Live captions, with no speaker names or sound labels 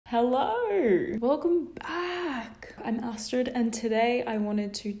Hello! Welcome back! I'm Astrid and today I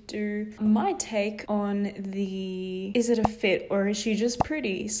wanted to do my take on the is it a fit or is she just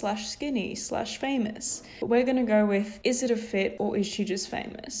pretty / skinny / famous? We're gonna go with is it a fit or is she just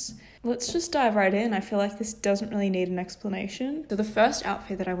famous? Let's just dive right in. I feel like this doesn't really need an explanation. So the first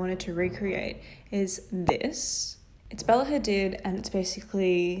outfit that I wanted to recreate is this. It's Bella Hadid and it's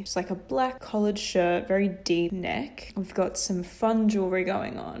basically just like a black collared shirt, very deep neck. We've got some fun jewelry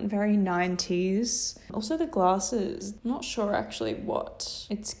going on, very 90s. Also the glasses, not sure actually what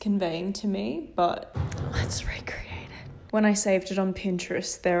it's conveying to me, but let's recreate it. When I saved it on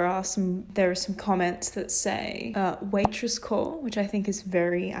Pinterest, there are some comments that say waitress core, which I think is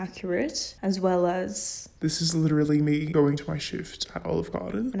very accurate, as well as this is literally me going to my shift at Olive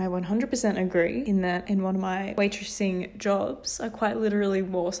Garden. And I 100% agree in that in one of my waitressing jobs, I quite literally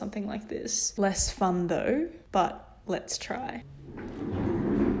wore something like this. Less fun though, but let's try.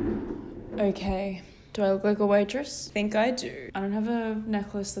 Okay, do I look like a waitress? I think I do. I don't have a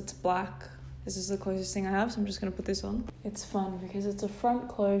necklace that's black. This is the closest thing I have, so I'm just going to put this on. It's fun because it's a front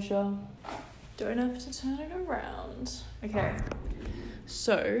closure. Don't have to turn it around. Okay,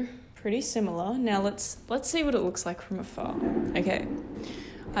 so pretty similar. Now let's see what it looks like from afar. Okay,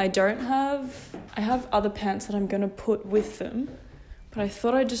 I have other pants that I'm going to put with them, but I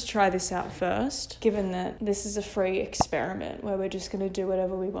thought I'd just try this out first, given that this is a free experiment where we're just going to do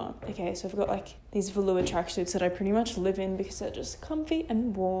whatever we want. Okay, so I've got like these velour tracksuits that I pretty much live in because they're just comfy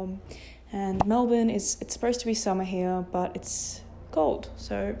and warm. And Melbourne it's supposed to be summer here, but it's cold.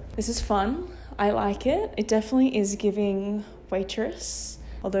 So this is fun. I like it. It definitely is giving waitress.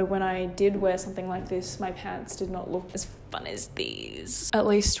 Although when I did wear something like this, my pants did not look as fun as these. At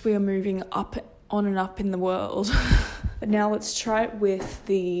least we are moving on and up in the world. But now let's try it with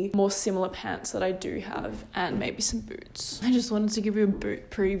the more similar pants that I do have and maybe some boots. I just wanted to give you a boot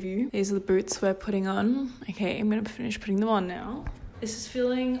preview. These are the boots we're putting on. Okay, I'm going to finish putting them on now. This is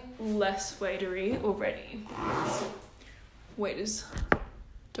feeling less waitery already. Waiters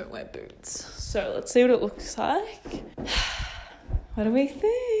don't wear boots. So let's see what it looks like. What do we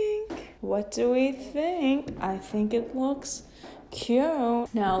think? What do we think? I think it looks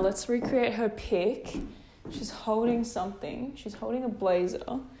cute. Now let's recreate her pic. She's holding something. She's holding a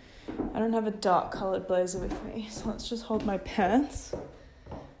blazer. I don't have a dark coloured blazer with me, so let's just hold my pants.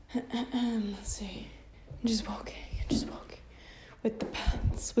 Let's see. I'm just walking. With the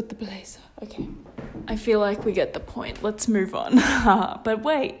pants, with the blazer. Okay. I feel like we get the point. Let's move on. But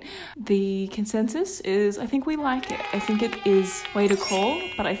wait, the consensus is I think we like it. I think it is waiter core,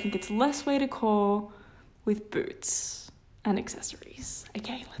 but I think it's less waiter core with boots and accessories.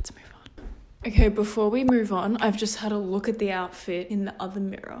 Okay, let's move on. Okay, before we move on, I've just had a look at the outfit in the other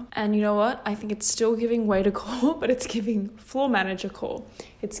mirror. And you know what? I think it's still giving waiter core, but it's giving floor manager core.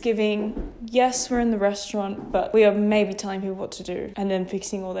 It's giving, yes, we're in the restaurant, but we are maybe telling people what to do and then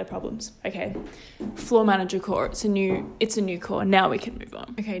fixing all their problems. Okay, floor manager core. It's a new core. Now we can move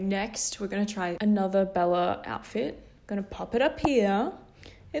on. Okay, next we're going to try another Bella outfit. I'm going to pop it up here.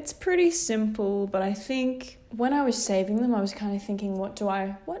 It's pretty simple, but I think when I was saving them, I was kind of thinking, what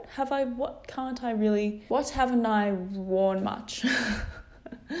haven't I worn much?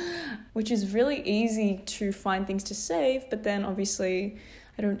 Which is really easy to find things to save, but then obviously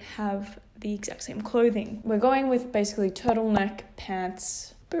I don't have the exact same clothing. We're going with basically turtleneck,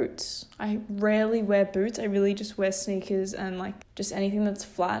 pants, boots. I rarely wear boots. I really just wear sneakers and like just anything that's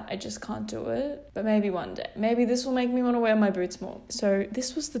flat. I just can't do it. But maybe one day. Maybe this will make me want to wear my boots more. So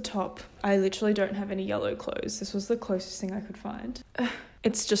this was the top. I literally don't have any yellow clothes. This was the closest thing I could find.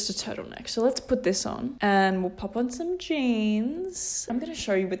 It's just a turtleneck. So let's put this on and we'll pop on some jeans. I'm going to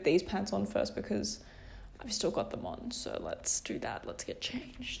show you with these pants on first because I've still got them on. So let's do that. Let's get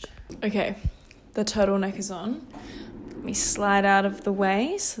changed. Okay, the turtleneck is on. Let me slide out of the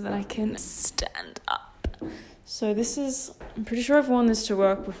way so that I can stand up. So this is, I'm pretty sure I've worn this to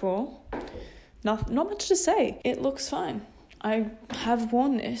work before. Not much to say. It looks fine. I have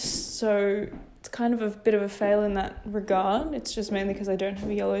worn this, so it's kind of a bit of a fail in that regard. It's just mainly because I don't have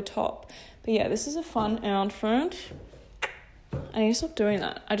a yellow top. But yeah, this is a fun outfit. I need to stop doing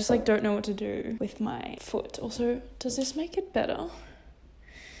that. I just don't know what to do with my foot. Also, does this make it better?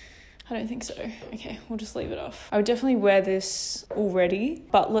 I don't think so. Okay, we'll just leave it off. I would definitely wear this already,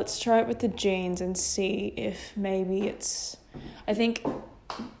 but let's try it with the jeans and see if maybe it's... I think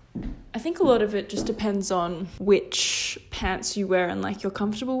a lot of it just depends on which pants you wear and you're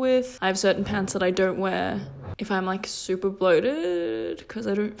comfortable with. I have certain pants that I don't wear if I'm super bloated because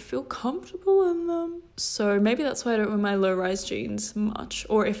I don't feel comfortable in them. So maybe that's why I don't wear my low-rise jeans much.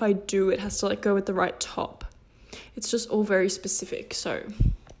 Or if I do, it has to go with the right top. It's just all very specific. So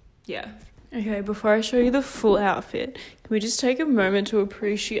yeah. Okay, before I show you the full outfit, can we just take a moment to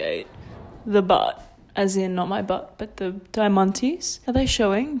appreciate the butt? As in, not my butt, but the diamantes. Are they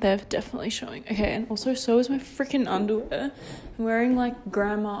showing? They're definitely showing. Okay, and also so is my freaking underwear. I'm wearing like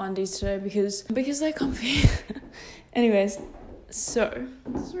grandma undies today because they're comfy. Anyways, so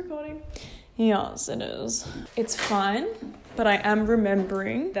this is recording. Yes, it is. It's fine, but I am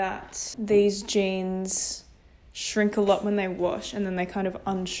remembering that these jeans shrink a lot when they wash, and then they kind of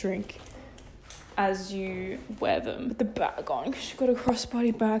unshrink as you wear them with the bag on, because you've got a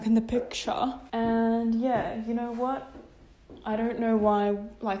crossbody bag in the picture. And yeah, you know what? I don't know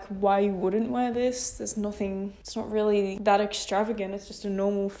why you wouldn't wear this. There's nothing, it's not really that extravagant. It's just a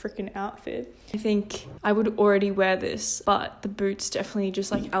normal freaking outfit. I think I would already wear this, but the boots definitely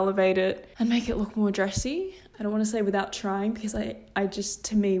just like elevate it and make it look more dressy. I don't want to say without trying, because I just,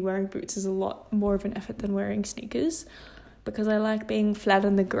 to me, wearing boots is a lot more of an effort than wearing sneakers, because I like being flat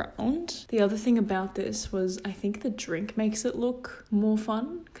on the ground. The other thing about this was I think the drink makes it look more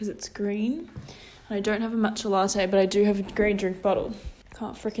fun because it's green. And I don't have a matcha latte, but I do have a green drink bottle.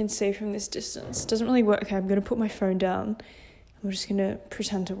 Can't freaking see from this distance. Doesn't really work. Okay, I'm going to put my phone down. We're just going to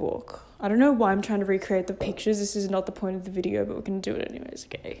pretend to walk. I don't know why I'm trying to recreate the pictures. This is not the point of the video, but we're going to do it anyways.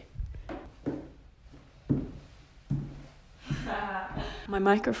 Okay. My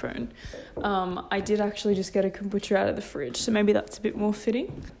microphone. I did actually just get a kombucha out of the fridge, so maybe that's a bit more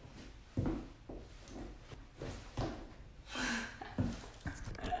fitting.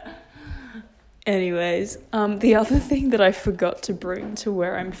 Anyways, the other thing that I forgot to bring to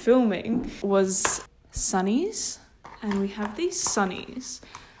where I'm filming was sunnies, and we have these sunnies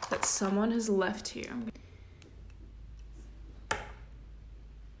that someone has left here.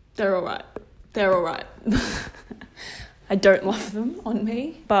 They're alright. They're alright. I don't love them on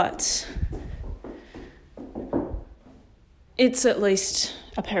me, but it's at least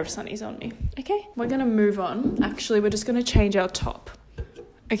a pair of sunnies on me. Okay, we're going to move on. Actually, we're just going to change our top.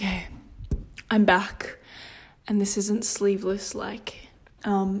 Okay, I'm back. And this isn't sleeveless like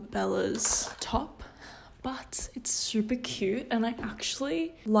Bella's top, but it's super cute. And I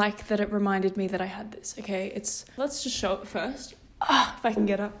actually like that it reminded me that I had this. Okay, let's just show it first. If I can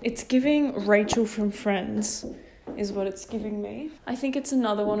get up. It's giving Rachel from Friends. Is what it's giving me. I think it's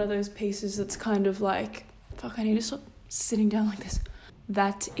another one of those pieces that's kind of like, fuck, I need to stop sitting down like this.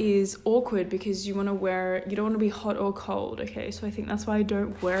 That is awkward because you want to wear it, you don't want to be hot or cold, okay? So I think that's why I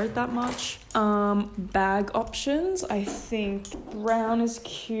don't wear it that much. Bag options, I think brown is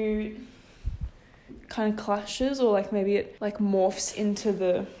cute. Kind of clashes, or like maybe it like morphs into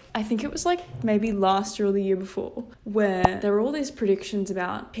the, I think it was like maybe last year or the year before, where there were all these predictions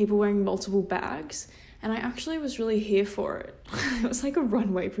about people wearing multiple bags. And I actually was really here for it. It was like a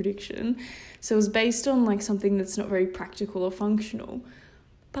runway prediction. So it was based on like something that's not very practical or functional.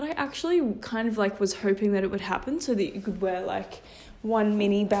 But I actually kind of like was hoping that it would happen so that you could wear like one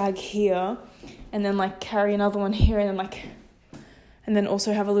mini bag here and then like carry another one here and then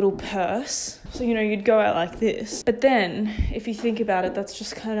also have a little purse. So, you know, you'd go out like this. But then, if you think about it, that's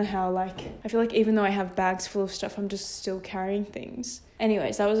just kind of how like, I feel like even though I have bags full of stuff, I'm just still carrying things.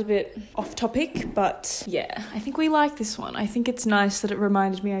 Anyways, that was a bit off topic, but yeah, I think we like this one. I think it's nice that it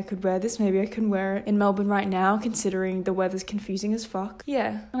reminded me I could wear this. Maybe I can wear it in Melbourne right now, considering the weather's confusing as fuck.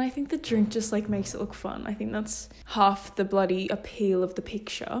 Yeah, and I think the drink just like makes it look fun. I think that's half the bloody appeal of the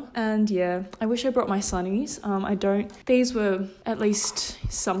picture. And yeah, I wish I brought my sunnies. I don't. These were at least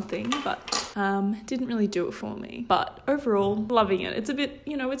something, but didn't really do it for me. But overall, loving it. It's a bit,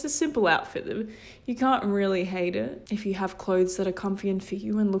 you know, it's a simple outfit. You can't really hate it. If you have clothes that are comfy and fit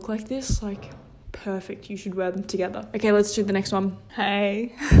you and look like this, like, perfect. You should wear them together. Okay, let's do the next one.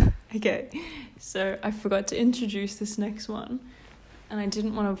 Hey. Okay, so I forgot to introduce this next one, and I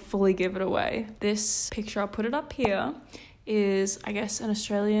didn't want to fully give it away. This picture, I'll put it up here, is, I guess, an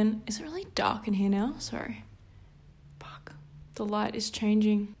Australian... Is it really dark in here now? Sorry. Fuck. The light is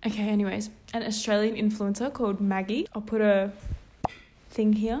changing. Okay, anyways, an Australian influencer called Maggie. I'll put a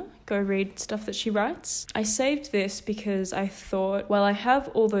thing here. Go read stuff that she writes. I saved this because I thought, well, I have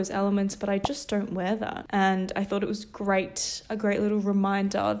all those elements, but I just don't wear that. And I thought it was a great little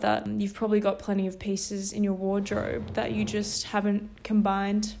reminder that you've probably got plenty of pieces in your wardrobe that you just haven't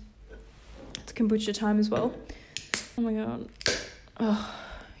combined. It's kombucha time as well. Oh my god. Oh,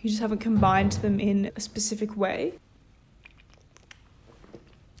 you just haven't combined them in a specific way.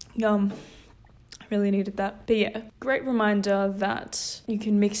 Yum. Really needed that. But yeah, great reminder that you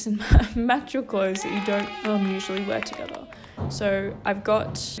can mix and match your clothes that you don't usually wear together. So I've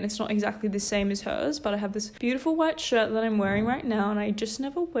got, and it's not exactly the same as hers, but I have this beautiful white shirt that I'm wearing right now, and I just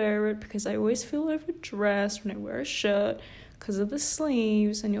never wear it because I always feel overdressed when I wear a shirt. because of the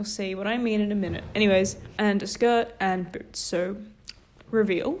sleeves, and you'll see what I mean in a minute. Anyways, and a skirt and boots. So,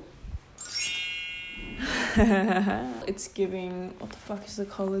 reveal. It's giving, what the fuck is the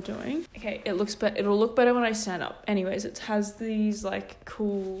collar doing? Okay, it'll look better when I stand up. Anyways, it has these like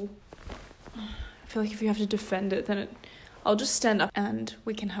cool, I feel like if you have to defend it, then I'll just stand up and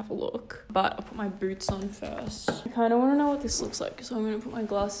we can have a look. But I'll put my boots on first. I kind of want to know what this looks like, so I'm going to put my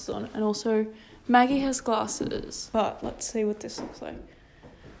glasses on. And also, Maggie has glasses, but let's see what this looks like.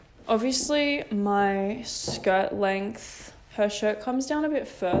 Obviously, my skirt length, her shirt comes down a bit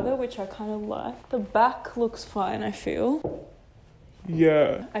further, which I kind of like. The back looks fine, I feel.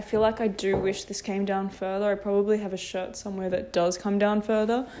 Yeah. I feel like I do wish this came down further. I probably have a shirt somewhere that does come down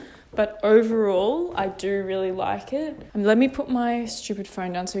further. But overall, I do really like it. And let me put my stupid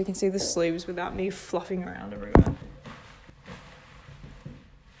phone down so you can see the sleeves without me fluffing around everywhere.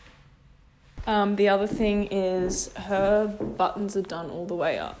 The other thing is her buttons are done all the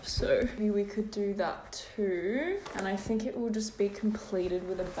way up, so maybe we could do that too. And I think it will just be completed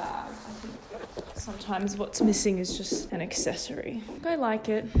with a bag. I think sometimes what's missing is just an accessory. I like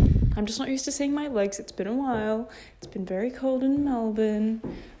it. I'm just not used to seeing my legs. It's been a while. It's been very cold in Melbourne.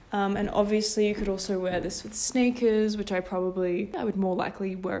 And obviously you could also wear this with sneakers, which I would more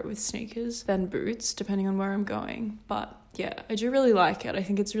likely wear it with sneakers than boots, depending on where I'm going. But yeah, I do really like it. I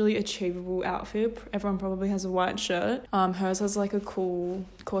think it's really achievable outfit. Everyone probably has a white shirt. Hers has like a cool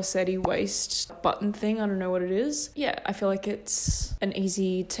corset-y waist button thing. I don't know what it is. Yeah, I feel like it's an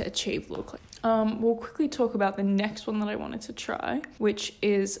easy to achieve look. We'll quickly talk about the next one that I wanted to try, which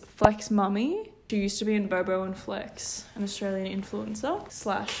is Flex Mami. She used to be in Bobo and Flex, an Australian influencer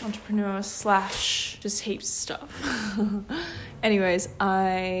 / entrepreneur / just heaps of stuff. Anyways,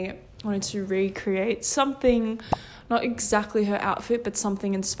 I wanted to recreate something, not exactly her outfit, but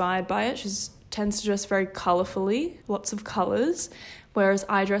something inspired by it. She tends to dress very colourfully, lots of colours, whereas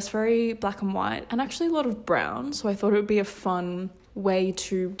I dress very black and white and actually a lot of brown. So I thought it would be a fun way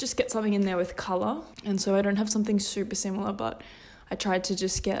to just get something in there with colour. And so I don't have something super similar, but I tried to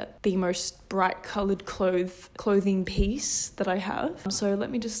just get the most bright coloured clothing piece that I have. So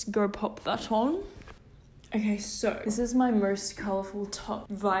let me just go pop that on. Okay, so this is my most colourful top,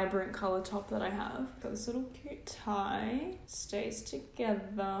 vibrant colour top that I have. Got this little cute tie, stays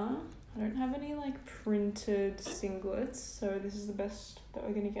together. I don't have any like printed singlets, so this is the best that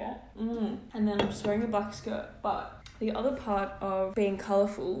we're gonna get. And then I'm just wearing a black skirt, but the other part of being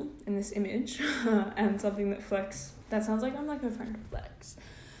colourful in this image and something that Flex, that sounds like I'm like her friend Flex,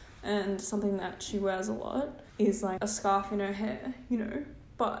 and something that she wears a lot is like a scarf in her hair, you know.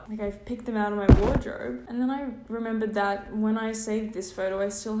 But like I've picked them out of my wardrobe, and then I remembered that when I saved this photo I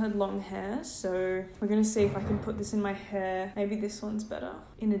still had long hair, so we're gonna see if I can put this in my hair. Maybe this one's better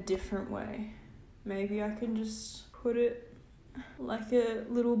in a different way. Maybe I can just put it like a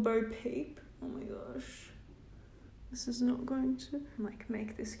little bo peep. Oh my gosh, this is not going to like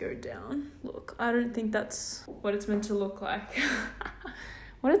make this go down. Look, I don't think that's what it's meant to look like.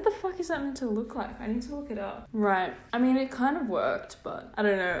 What the fuck is that meant to look like? I need to look it up. Right. I mean, it kind of worked, but I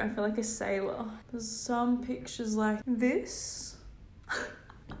don't know. I feel like a sailor. There's some pictures like this.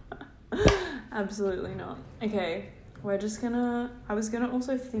 Absolutely not. Okay. I was gonna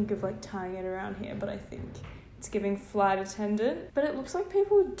also think of like tying it around here, but I think it's giving flight attendant. But it looks like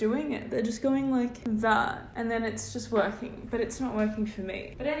people are doing it. They're just going like that, and then it's just working. But it's not working for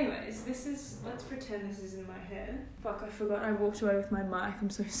me. But anyways, let's pretend this is in my hair. Fuck, I forgot I walked away with my mic.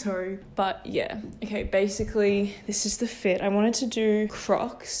 I'm so sorry. But yeah, okay, basically, this is the fit. I wanted to do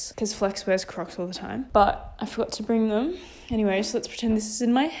Crocs, because Flex wears Crocs all the time. But I forgot to bring them. Anyway, so let's pretend this is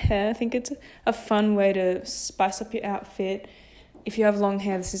in my hair. I think it's a fun way to spice up your outfit. If you have long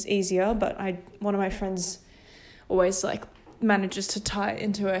hair, this is easier. But one of my friends always like manages to tie it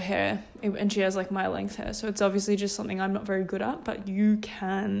into her hair, and she has like my length hair, so it's obviously just something I'm not very good at, but you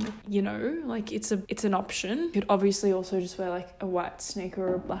can, you know, like it's an option. You could obviously also just wear like a white sneaker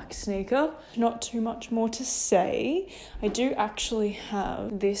or a black sneaker. Not too much more to say. I do actually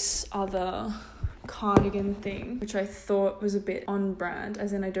have this other cardigan thing, which I thought was a bit on brand,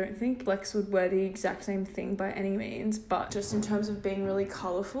 as in I don't think Flex would wear the exact same thing by any means, but just in terms of being really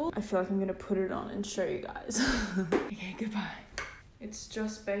colourful, I feel like I'm going to put it on and show you guys. Okay, goodbye. It's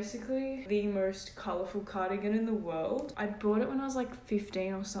just basically the most colourful cardigan in the world. I bought it when I was like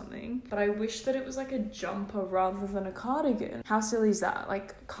 15 or something, but I wish that it was like a jumper rather than a cardigan. How silly is that?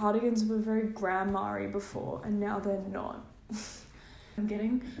 Like, cardigans were very grandma-y before, and now they're not. I'm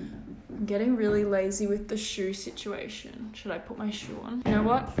getting really lazy with the shoe situation. Should I put my shoe on? You know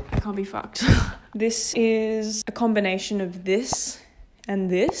what? I can't be fucked. This is a combination of this,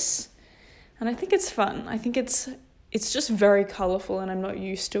 and I think it's fun. I think it's it's just very colourful and I'm not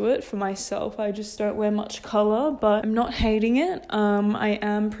used to it for myself. I just don't wear much colour, but I'm not hating it. I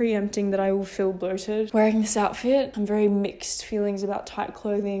am preempting that I will feel bloated wearing this outfit. I'm very mixed feelings about tight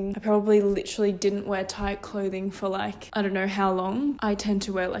clothing. I probably literally didn't wear tight clothing for like, I don't know how long. I tend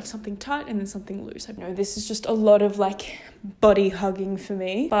to wear like something tight and then something loose. I know this is just a lot of like body hugging for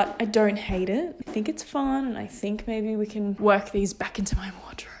me, but I don't hate it. I think it's fun and I think maybe we can work these back into my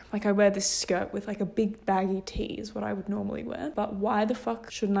wardrobe. Like I wear this skirt with like a big baggy tee is what I would normally wear. But why the fuck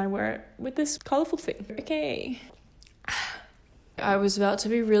shouldn't I wear it with this colourful thing? Okay. I was about to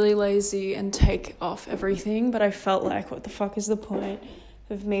be really lazy and take off everything, but I felt like, what the fuck is the point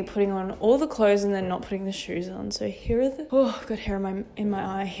of me putting on all the clothes and then not putting the shoes on? So here are the, I've got hair in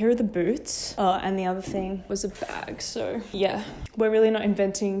my eye. Here are the boots. And the other thing was a bag. So yeah, we're really not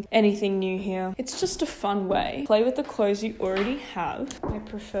inventing anything new here. It's just a fun way. Play with the clothes you already have. I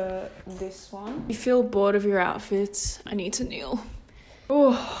prefer this one. If you feel bored of your outfits, I need to kneel.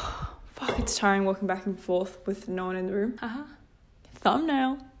 Oh, fuck, it's tiring walking back and forth with no one in the room. Haha.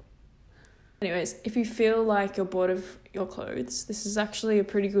 Thumbnail. Anyways, if you feel like you're bored of your clothes, this is actually a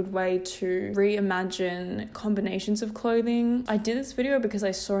pretty good way to reimagine combinations of clothing. I did this video because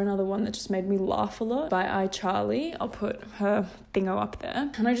I saw another one that just made me laugh a lot by iCharlie. I'll put her thingo up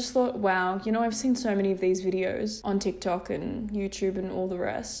there. And I just thought, wow, you know, I've seen so many of these videos on TikTok and YouTube and all the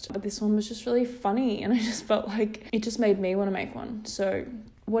rest, but this one was just really funny and I just felt like it just made me want to make one. So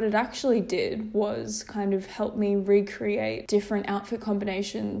what it actually did was kind of help me recreate different outfit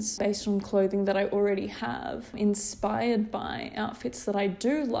combinations based on clothing that I already have, inspired by outfits that I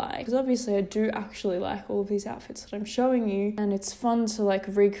do like. Because obviously I do actually like all of these outfits that I'm showing you, and it's fun to like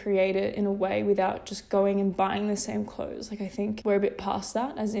recreate it in a way without just going and buying the same clothes. Like I think we're a bit past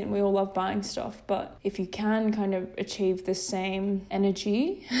that, as in we all love buying stuff, but if you can kind of achieve the same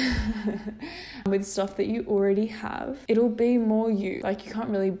energy with stuff that you already have, it'll be more you. Like you can't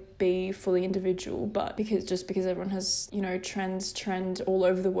really be fully individual, but because everyone has, you know, trends trend all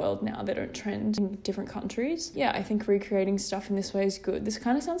over the world now, they don't trend in different countries. Yeah, I think recreating stuff in this way is good. This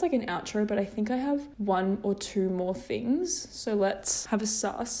kind of sounds like an outro, but I think I have 1 or 2 more things, so let's have a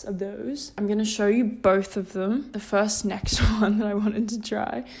suss of those. I'm gonna show you both of them. The next one that I wanted to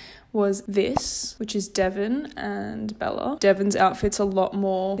try was this, which is Devon and Bella. Devon's outfit's a lot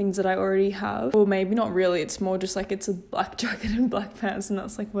more things that I already have, or maybe not really, it's more just like it's a black jacket and black pants and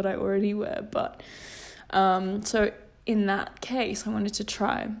that's like what I already wear. But so in that case I wanted to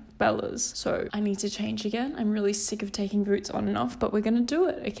try Bella's, so I need to change again. I'm really sick of taking boots on and off, but we're gonna do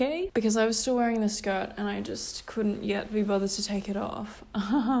it, okay? Because I was still wearing the skirt and I just couldn't yet be bothered to take it off.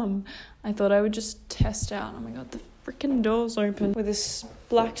 I thought I would just test out, oh my god, the freaking door's open, with this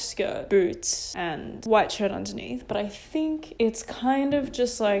black skirt, boots, and white shirt underneath. But I think it's kind of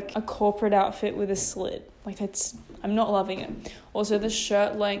just like a corporate outfit with a slit. Like I'm not loving it. Also, the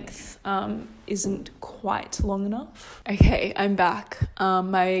shirt length isn't quite long enough. Okay, I'm back.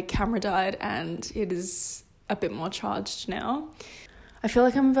 My camera died and it is a bit more charged now. I feel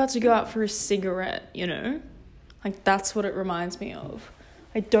like I'm about to go out for a cigarette, you know? Like that's what it reminds me of.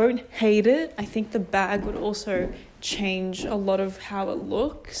 I don't hate it. I think the bag would also change a lot of how it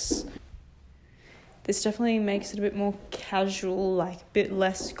looks. This definitely makes it a bit more casual, like a bit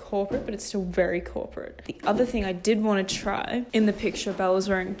less corporate, but it's still very corporate. The other thing I did want to try, in the picture Bella's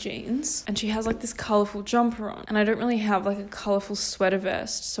wearing jeans and she has like this colourful jumper on, and I don't really have like a colourful sweater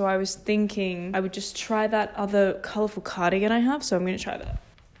vest, so I was thinking I would just try that other colourful cardigan I have, so I'm going to try that.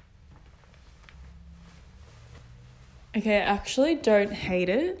 Okay, I actually don't hate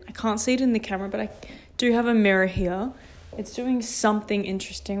it. I can't see it in the camera, but I do have a mirror here. It's doing something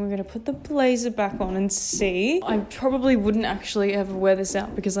interesting. We're going to put the blazer back on and see. I probably wouldn't actually ever wear this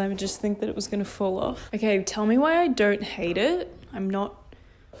out because I would just think that it was going to fall off. Okay, tell me why I don't hate it. I'm not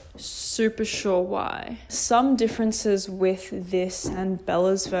super sure why. Some differences with this and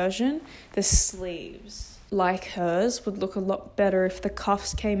Bella's version, the sleeves, like hers, would look a lot better if the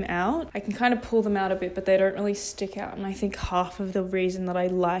cuffs came out. I can kind of pull them out a bit, but they don't really stick out. And I think half of the reason that I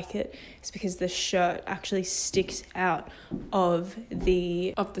like it is because the shirt actually sticks out of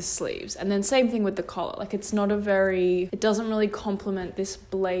the sleeves. And then same thing with the collar. Like it doesn't really complement this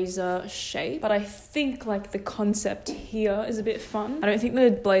blazer shape, but I think like the concept here is a bit fun. I don't think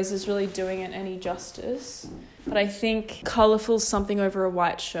the blazer's really doing it any justice, but I think colourful something over a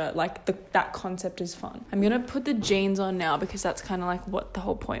white shirt, like that concept is fun. I'm going to put the jeans on now because that's kind of like what the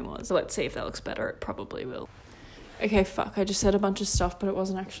whole point was. So let's see if that looks better. It probably will. Okay, fuck. I just said a bunch of stuff, but it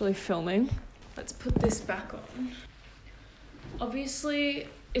wasn't actually filming. Let's put this back on. Obviously,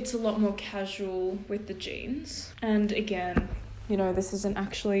 it's a lot more casual with the jeans. And again, You know, this isn't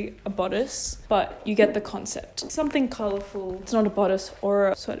actually a bodice, but you get the concept. Something colourful. It's not a bodice or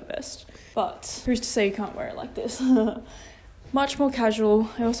a sweater vest, but who's to say you can't wear it like this? Much more casual.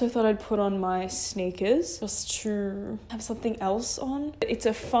 I also thought I'd put on my sneakers just to have something else on. It's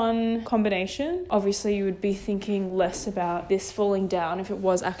a fun combination. Obviously, you would be thinking less about this falling down if it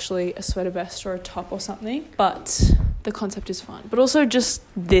was actually a sweater vest or a top or something, but the concept is fun. But also just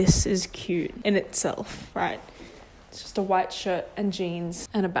this is cute in itself, right? It's just a white shirt and jeans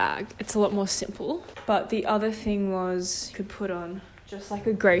and a bag. It's a lot more simple. But the other thing was you could put on just like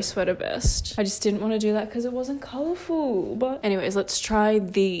a grey sweater vest. I just didn't want to do that because it wasn't colourful. But anyways, let's try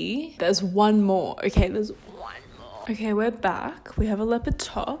there's one more. Okay, there's one more. Okay, we're back. We have a leopard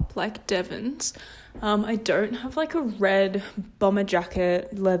top, like Devon's. I don't have like a red bomber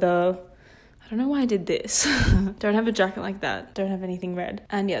jacket, leather. I don't know why I did this. Don't have a jacket like that. Don't have anything red.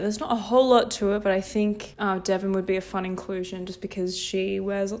 And yeah, there's not a whole lot to it, but I think Devon would be a fun inclusion just because she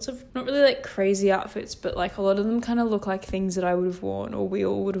wears lots of, not really like crazy outfits, but like a lot of them kind of look like things that I would have worn or we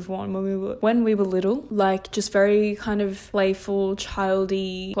all would have worn when we were little. Like just very kind of playful,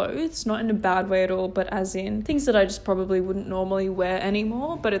 childy clothes, not in a bad way at all, but as in things that I just probably wouldn't normally wear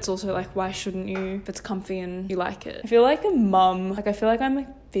anymore. But it's also like, why shouldn't you if it's comfy and you like it? I feel like a mum. Like I feel like I'm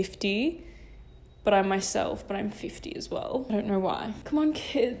like 50. But I'm myself, but I'm 50 as well. I don't know why. Come on,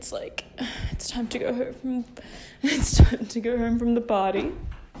 kids, like, it's time to go home from the party.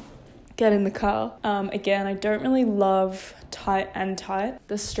 Get in the car. Again, I don't really love tight.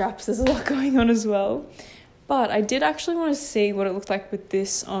 The straps, there's a lot going on as well. But I did actually want to see what it looked like with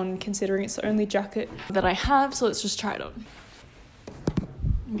this on, considering it's the only jacket that I have. So let's just try it on.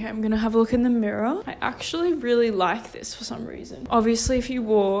 Okay, I'm going to have a look in the mirror. I actually really like this for some reason. Obviously, if you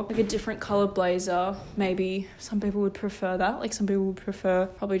wore like a different color blazer, maybe some people would prefer that. Like some people would prefer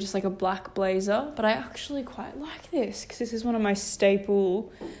probably just like a black blazer. But I actually quite like this because this is one of my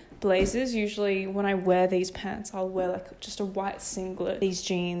staple blazers. Usually when I wear these pants, I'll wear like just a white singlet, these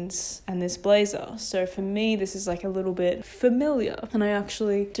jeans and this blazer. So for me, this is like a little bit familiar and I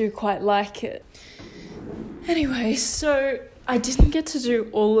actually do quite like it. Anyway, so I didn't get to do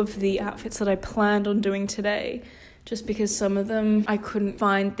all of the outfits that I planned on doing today just because some of them I couldn't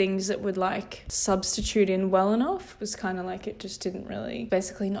find things that would like substitute in well enough. It was kind of like it just didn't really,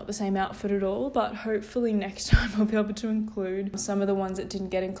 basically not the same outfit at all, but hopefully next time I'll be able to include some of the ones that didn't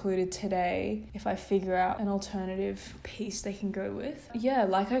get included today if I figure out an alternative piece they can go with. Yeah,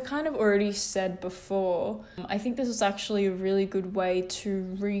 like I kind of already said before, I think this was actually a really good way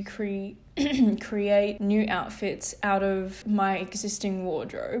to create new outfits out of my existing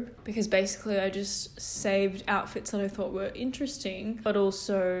wardrobe because basically I just saved outfits that I thought were interesting but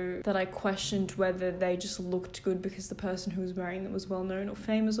also that I questioned whether they just looked good because the person who was wearing them was well known or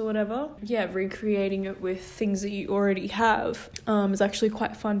famous or whatever. Yeah, recreating it with things that you already have is actually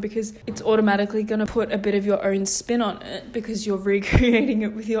quite fun because it's automatically going to put a bit of your own spin on it because you're recreating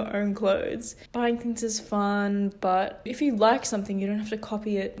it with your own clothes. Buying things is fun, but if you like something you don't have to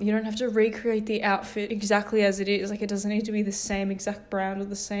copy it. You don't have to recreate the outfit exactly as it is. Like it doesn't need to be the same exact brand or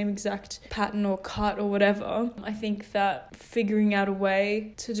the same exact pattern or cut or whatever. I think that figuring out a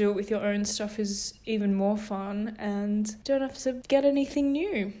way to do it with your own stuff is even more fun and don't have to get anything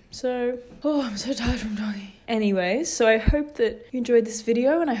new. So, I'm so tired from talking. Anyways, so I hope that you enjoyed this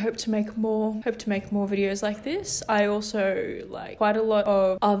video and I hope to make more videos like this. I also like quite a lot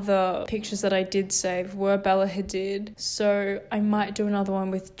of other pictures that I did save were Bella Hadid, so I might do another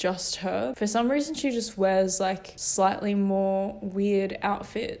one with just her. For some reason she just wears like slightly more weird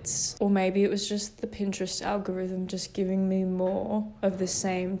outfits, or maybe it was just the Pinterest algorithm just giving me more of the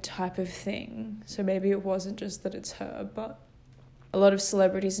same type of thing. So maybe it wasn't just that it's her, but a lot of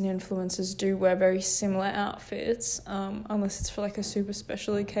celebrities and influencers do wear very similar outfits, unless it's for like a super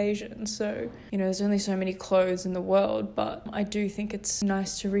special occasion. So, there's only so many clothes in the world, but I do think it's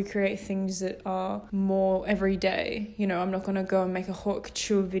nice to recreate things that are more everyday. I'm not going to go and make a haute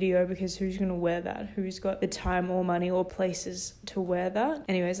couture video because who's going to wear that? Who's got the time or money or places to wear that?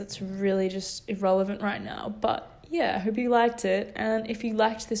 Anyways, that's really just irrelevant right now, but yeah, I hope you liked it. And if you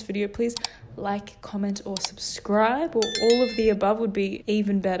liked this video, please like, comment, or subscribe, or all of the above would be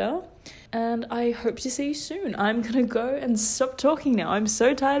even better. And I hope to see you soon. I'm gonna go and stop talking now. I'm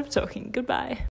so tired of talking. Goodbye.